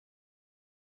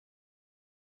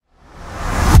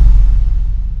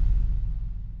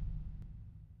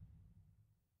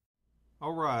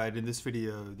Alright, in this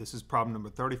video, this is problem number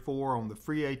 34 on the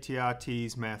free ATI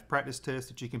TEAS math practice test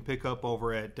that you can pick up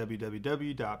over at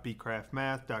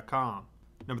www.bcraftmath.com.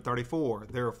 Number 34,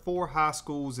 there are 4 high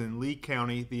schools in Lee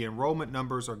County. The enrollment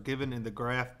numbers are given in the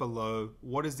graph below.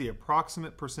 What is the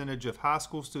approximate percentage of high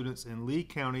school students in Lee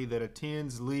County that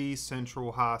attends Lee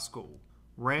Central High School?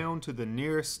 Round to the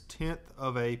nearest tenth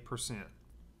of a percent.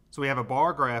 So we have a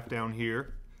bar graph down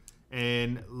here,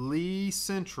 and Lee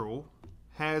Central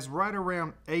has right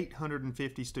around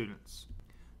 850 students.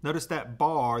 Notice that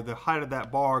bar, the height of that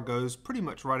bar goes pretty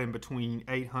much right in between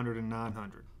 800 and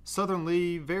 900. Southern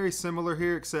Lee, very similar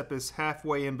here, except it's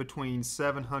halfway in between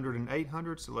 700 and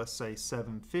 800, so let's say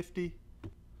 750.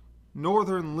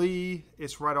 Northern Lee,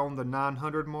 it's right on the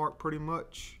 900 mark pretty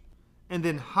much. And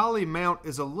then Holly Mount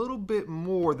is a little bit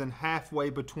more than halfway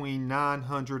between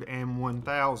 900 and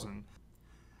 1,000.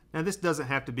 Now this doesn't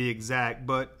have to be exact,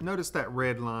 but notice that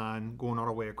red line going all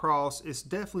the way across. It's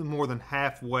definitely more than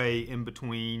halfway in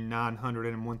between 900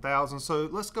 and 1,000. So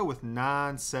let's go with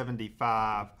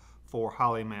 975 for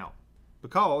Holly Mount,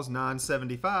 because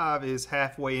 975 is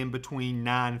halfway in between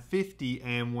 950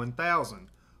 and 1,000.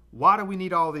 Why do we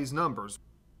need all these numbers?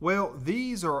 Well,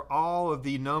 these are all of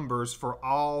the numbers for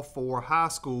all 4 high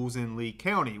schools in Lee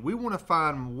County. We want to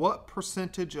find what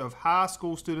percentage of high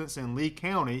school students in Lee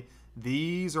County,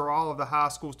 these are all of the high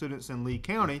school students in Lee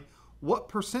County, what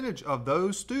percentage of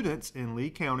those students in Lee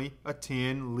County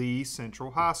attend Lee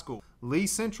Central High School? Lee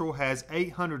Central has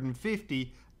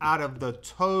 850 out of the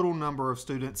total number of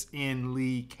students in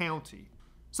Lee County.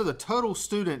 So the total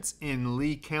students in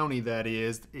Lee County, that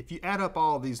is, if you add up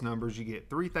all these numbers, you get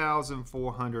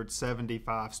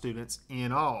 3,475 students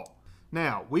in all.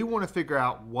 Now, we want to figure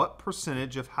out what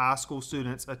percentage of high school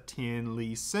students attend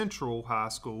Lee Central High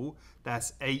School.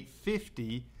 That's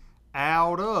 850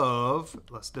 out of,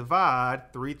 let's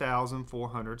divide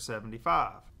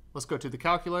 3,475. Let's go to the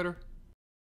calculator.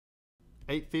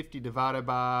 850 divided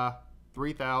by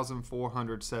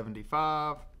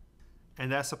 3,475. And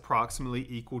that's approximately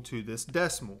equal to this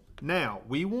decimal. Now,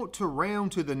 we want to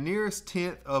round to the nearest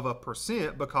tenth of a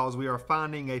percent because we are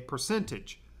finding a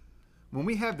percentage. When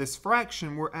we have this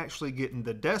fraction, we're actually getting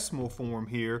the decimal form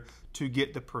here. To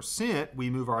get the percent, we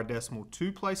move our decimal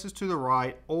 2 places to the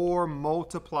right or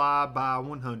multiply by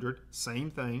 100, same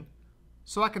thing.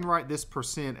 So I can write this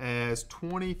percent as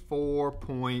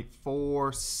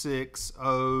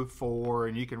 24.4604,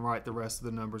 and you can write the rest of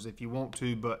the numbers if you want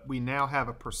to, but we now have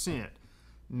a percent.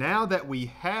 Now that we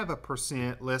have a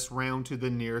percent, let's round to the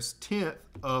nearest tenth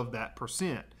of that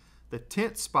percent. The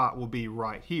tenth spot will be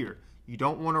right here. You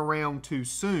don't want to round too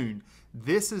soon.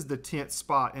 This is the tenth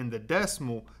spot in the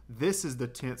decimal. This is the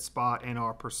tenth spot in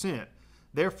our percent.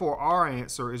 Therefore, our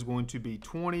answer is going to be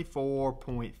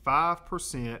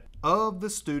 24.5% of the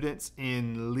students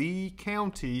in Lee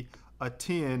County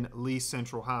attend Lee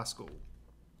Central High School.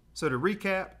 So to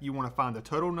recap, you want to find the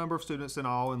total number of students in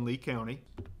all in Lee County.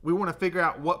 We want to figure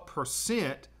out what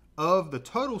percent of the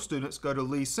total students go to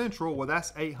Lee Central. Well,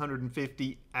 that's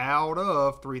 850 out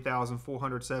of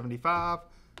 3,475.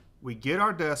 We get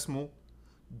our decimal.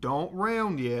 Don't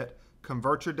round yet.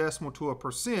 Convert your decimal to a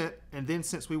percent, and then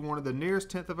since we wanted the nearest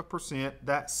tenth of a percent,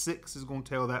 that 6 is going to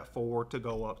tell that 4 to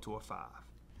go up to a 5.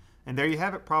 And there you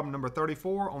have it, problem number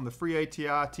 34 on the free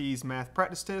ATI TEAS math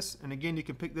practice test. And again, you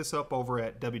can pick this up over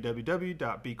at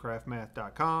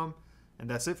www.bcraftmath.com. And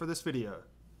that's it for this video.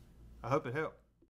 I hope it helped.